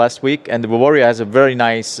folks last week, and the Vuvoria has a very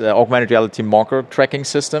nice augmented reality marker tracking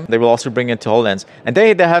system. They will also bring it to HoloLens. And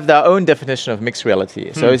they have their own definition of mixed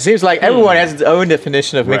reality. So it seems like everyone has its own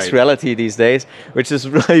definition of mixed reality these days, which is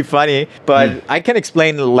really funny. But I can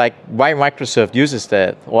explain like why Microsoft uses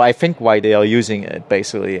that, or I think why they are using it,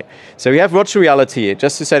 basically. So we have virtual reality,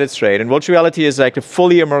 just to set it straight. And virtual reality is like a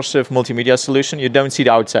fully immersive multimedia solution. You don't see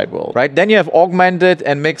the outside world, right? Then you have augmented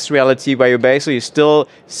and mixed reality, where you basically still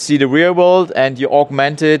see the real world and you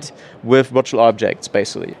augment it with virtual objects,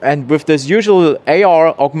 basically. And with this usual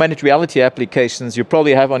AR augmented reality applications you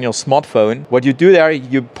probably have on your smartphone, what you do there,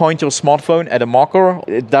 you point your smartphone at a marker.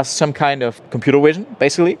 It does some kind of computer vision,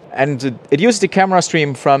 basically. And it uses the camera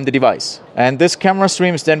stream from the device. And this camera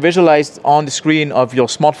stream is then visualized on the screen of your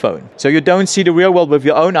smartphone. So you don't see the real world with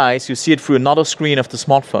your own eyes, you see it through another screen of the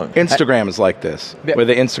smartphone. Instagram is like this, with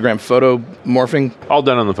the Instagram photo morphing. All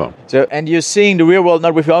done on the phone. So, and you're seeing the real world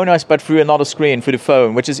not with your own eyes, but through another screen, through the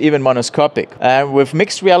phone, which is even monoscopic. And with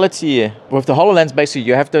mixed reality, with the HoloLens, basically,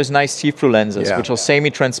 you have those nice see-through lenses, which are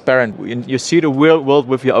semi-transparent. You see the real world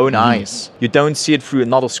with your own eyes. You don't see it through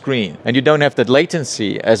another screen. And you don't have that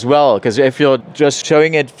latency as well, because if you're just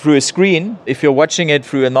showing it through a screen, if you're watching it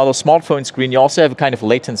through another smartphone screen, you also have a kind of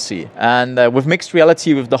latency. And with mixed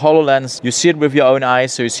reality, with the HoloLens, you see it with your own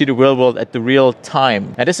eyes, so you see the real world at the real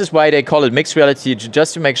time. And this is why they call it mixed reality,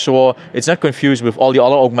 just to make sure it's not confused with all the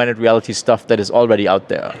other augmented reality stuff that is already out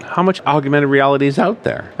there. How much augmented reality is out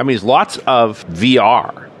there? I mean, there's lots of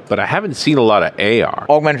VR, But I haven't seen a lot of AR.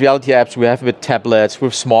 Augmented reality apps we have with tablets,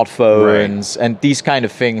 with smartphones, and these kind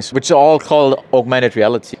of things, which are all called augmented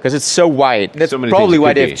reality because it's so wide. That's probably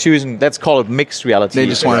why they've chosen. That's called mixed reality. They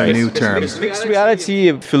just want a new term. Mixed reality,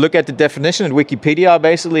 if you look at the definition in Wikipedia,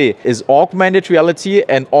 basically is augmented reality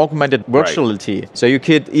and augmented virtuality. So you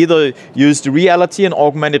could either use the reality and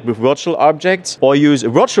augment it with virtual objects, or use a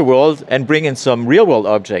virtual world and bring in some real world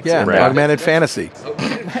objects. Yeah, augmented fantasy.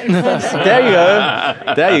 There you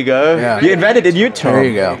go. There you go. Yeah. You invented a new term. There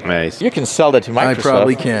you go. Nice. You can sell that to Microsoft. I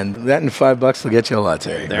probably can. That and $5 will get you a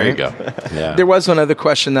latte. There you go. Yeah. There was one other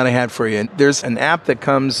question that I had for you. There's an app that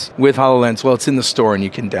comes with HoloLens. Well, it's in the store and you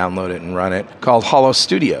can download it and run it, called Holo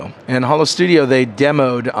Studio. And Holo Studio, they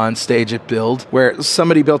demoed on stage at Build, where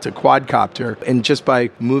somebody built a quadcopter, and just by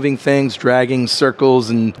moving things, dragging circles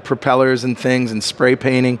and propellers and things and spray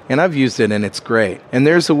painting, and I've used it and it's great. And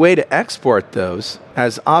there's a way to export those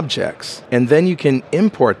as objects, and then you can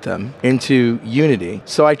import them into Unity.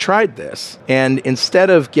 So I tried this, and instead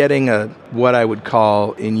of getting what I would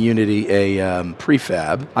call in Unity a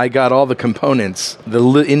prefab, I got all the components, the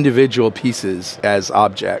individual pieces as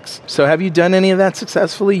objects. So have you done any of that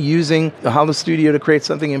successfully, using the Holo Studio to create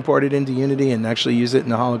something imported into Unity and actually use it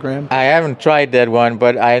in a hologram? I haven't tried that one,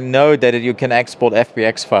 but I know that you can export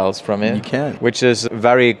FBX files from it. You can. Which is a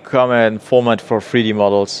very common format for 3D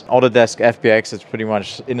models. Autodesk FBX is pretty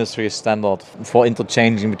much industry standard for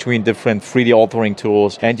interchanging between different 3D authoring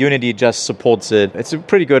tools, and Unity just supports it. It's a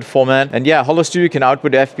pretty good format. And yeah, Holo Studio can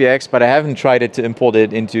output FBX, but I haven't tried it to import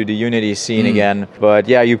it into the Unity scene again. But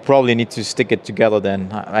yeah, you probably need to stick it together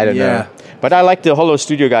then. I don't know. But I like the Holo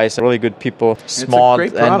Studio guys, really good people, smart.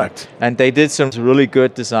 It's a great product. And they did some really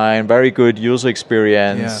good design, very good user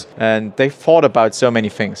experience, and they thought about so many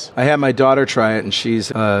things. I had my daughter try it, and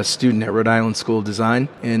she's a student at Rhode Island School of Design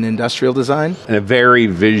in industrial design. And a very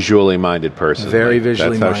visually minded person. Very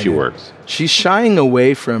visually minded. That's how she works. She's shying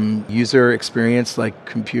away from user experience like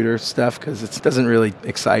computer stuff because it doesn't really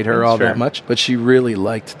excite her that much. But she really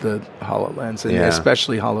liked the HoloLens, and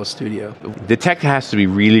especially Holo Studio. The tech has to be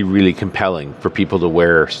really, really compelling for people to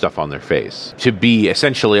wear stuff on their face, to be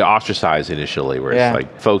essentially ostracized initially, where it's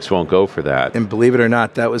like folks won't go for that. And believe it or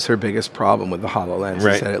not, that was her biggest problem with the HoloLens,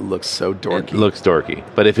 is that it looks so dorky. It looks dorky.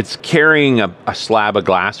 But if it's carrying a slab of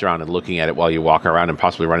glass around and looking at it while you walk around and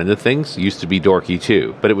possibly run into things, it used to be dorky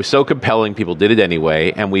too. But it was so compelling, people did it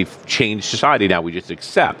anyway, and we've changed society now. We just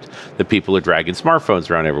accept that people are dragging smartphones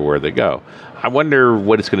around everywhere they go. I wonder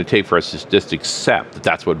what it's going to take for us to just accept that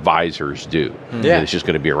that's what visors do. Yeah. And it's just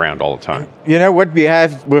going to be around all the time. You know, what we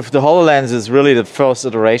have with the HoloLens is really the first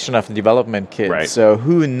iteration of the development kit. Right. So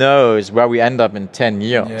who knows where we end up in 10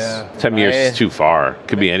 years. Yeah. 10 years is too far.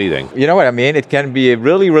 Could be anything. You know what I mean? It can be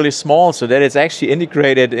really, really small so that it's actually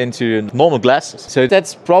integrated into normal glasses. So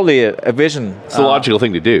that's probably a vision. It's the logical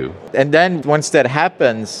thing to do. And then once that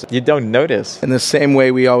happens, you don't notice. In the same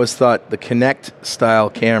way we always thought the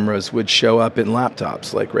Kinect-style cameras would show up in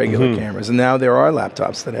laptops like regular cameras. And now there are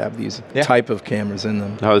laptops that have these type of cameras in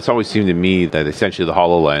them. No, it's always seemed to me that essentially the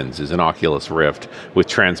HoloLens is an Oculus Rift with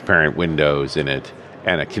transparent windows in it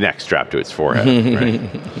and a Kinect strapped to its forehead. Right?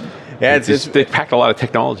 Yeah, they pack a lot of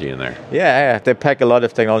technology in there. Yeah, they pack a lot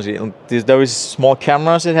of technology. There's those small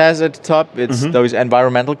cameras it has at the top. It's those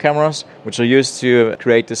environmental cameras, which are used to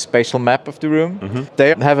create the spatial map of the room.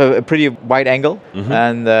 They have a pretty wide angle,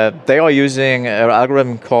 and they are using an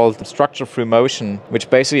algorithm called structure through motion, which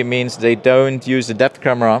basically means they don't use the depth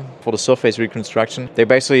camera for the surface reconstruction. They're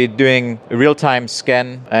basically doing a real-time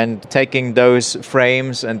scan and taking those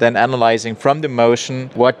frames and then analyzing from the motion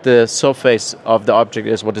what the surface of the object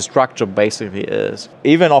is, what the structure basically is.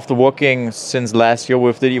 Even after working since last year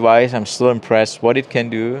with the device, I'm still impressed what it can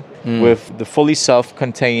do with the fully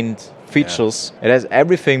self-contained features. It has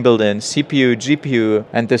everything built in, CPU, GPU,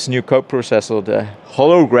 and this new coprocessor, the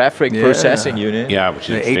holographic processing unit. Yeah, which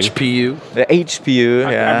is the HPU. The HPU,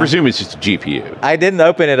 I presume it's just a GPU. I didn't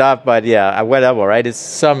open it up, but whatever, right? It's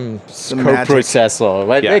some coprocessor.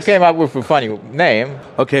 But they came up with a funny name.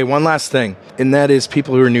 Okay, one last thing, and that is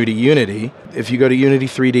people who are new to Unity. If you go to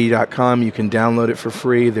unity3d.com, you can download it for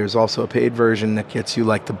free. There's also a paid version that gets you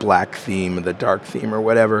like the black theme or the dark theme or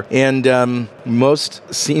whatever. And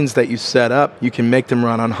most scenes that you set up, you can make them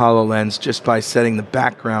run on HoloLens just by setting the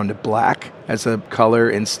background to black as a color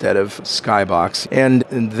instead of skybox. And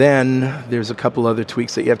then there's a couple other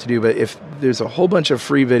tweaks that you have to do, but if There's a whole bunch of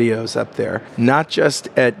free videos up there, not just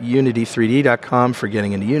at unity3d.com for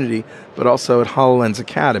getting into Unity, but also at HoloLens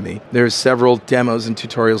Academy. There's several demos and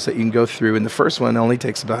tutorials that you can go through, and the first one only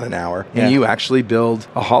takes about an hour. And you actually build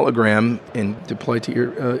a hologram and deploy to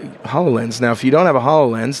your HoloLens. Now, if you don't have a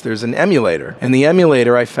HoloLens, there's an emulator. And the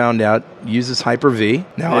emulator, I found out, uses Hyper-V.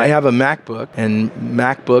 Now, I have a MacBook, and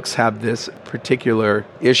MacBooks have this particular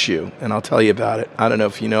issue, and I'll tell you about it. I don't know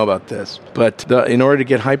if you know about this, but in order to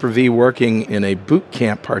get Hyper-V working in a boot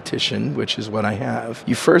camp partition, which is what I have,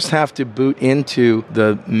 you first have to boot into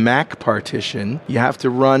the Mac partition. You have to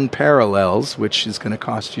run Parallels, which is going to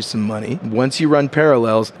cost you some money. Once you run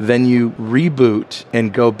Parallels, then you reboot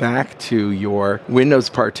and go back to your Windows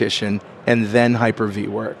partition, and then Hyper-V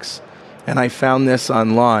works. And I found this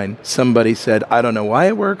online. Somebody said, I don't know why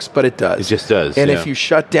it works, but it does. It just does. And if you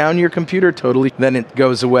shut down your computer totally, then it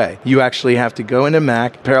goes away. You actually have to go into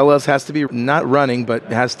Mac. Parallels has to be not running, but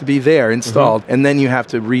has to be there installed. And then you have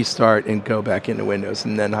to restart and go back into Windows,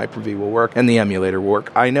 and then Hyper-V will work and the emulator will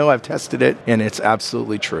work. I know, I've tested it, and it's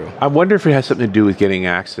absolutely true. I wonder if it has something to do with getting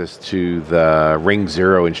access to the Ring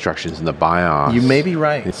 0 instructions in the BIOS. You may be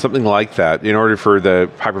right. It's something like that in order for the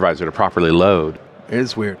hypervisor to properly load. It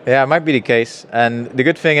is weird. Yeah, it might be the case. And the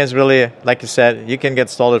good thing is really, like you said, you can get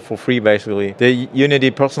started for free, basically. The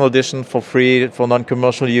Unity Personal Edition for free for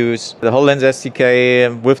non-commercial use. The HoloLens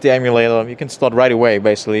SDK with the emulator, you can start right away,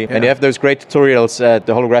 basically. Yeah. And you have those great tutorials at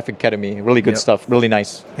the Holographic Academy. Really good stuff. Really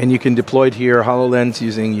nice. And you can deploy to your HoloLens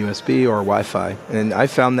using USB or Wi-Fi. And I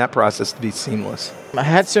found that process to be seamless. I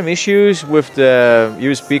had some issues with the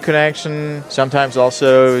USB connection. Sometimes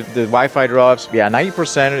also the Wi-Fi drops. Yeah,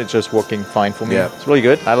 90% it's just working fine for me. Yeah. It's really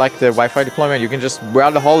good. I like the Wi-Fi deployment. You can just wear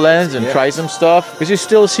the HoloLens and try some stuff because you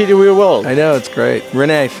still see the real world. I know, it's great.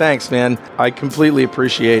 Rene, thanks, man. I completely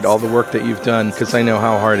appreciate all the work that you've done because I know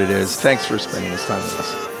how hard it is. Thanks for spending this time with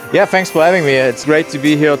us. Yeah, thanks for having me. It's great to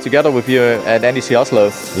be here together with you at NDC Oslo.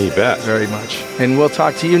 You bet. Very much. And we'll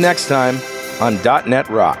talk to you next time on .NET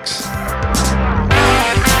Rocks.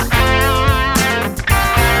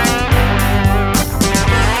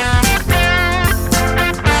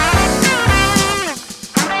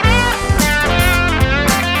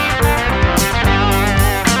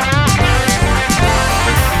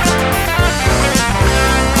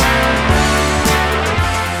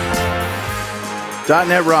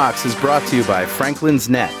 .NET Rocks is brought to you by Franklin's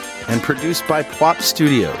Net and produced by Pwop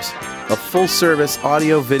Studios, a full-service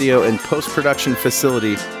audio, video, and post-production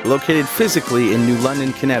facility located physically in New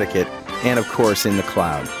London, Connecticut, and of course in the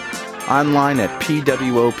cloud. Online at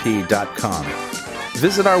pwop.com.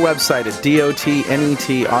 Visit our website at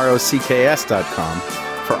dotnetrocks.com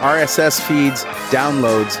for RSS feeds,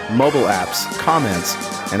 downloads, mobile apps, comments,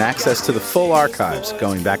 and access to the full archives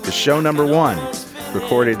going back to show number 1,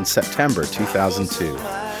 recorded in September 2002.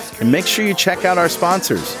 And make sure you check out our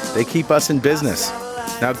sponsors. They keep us in business.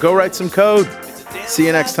 Now go write some code. See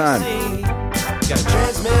you next time. Got a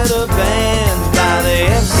transmitter banned by the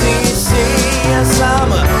FCC. Yes,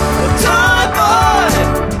 I'm a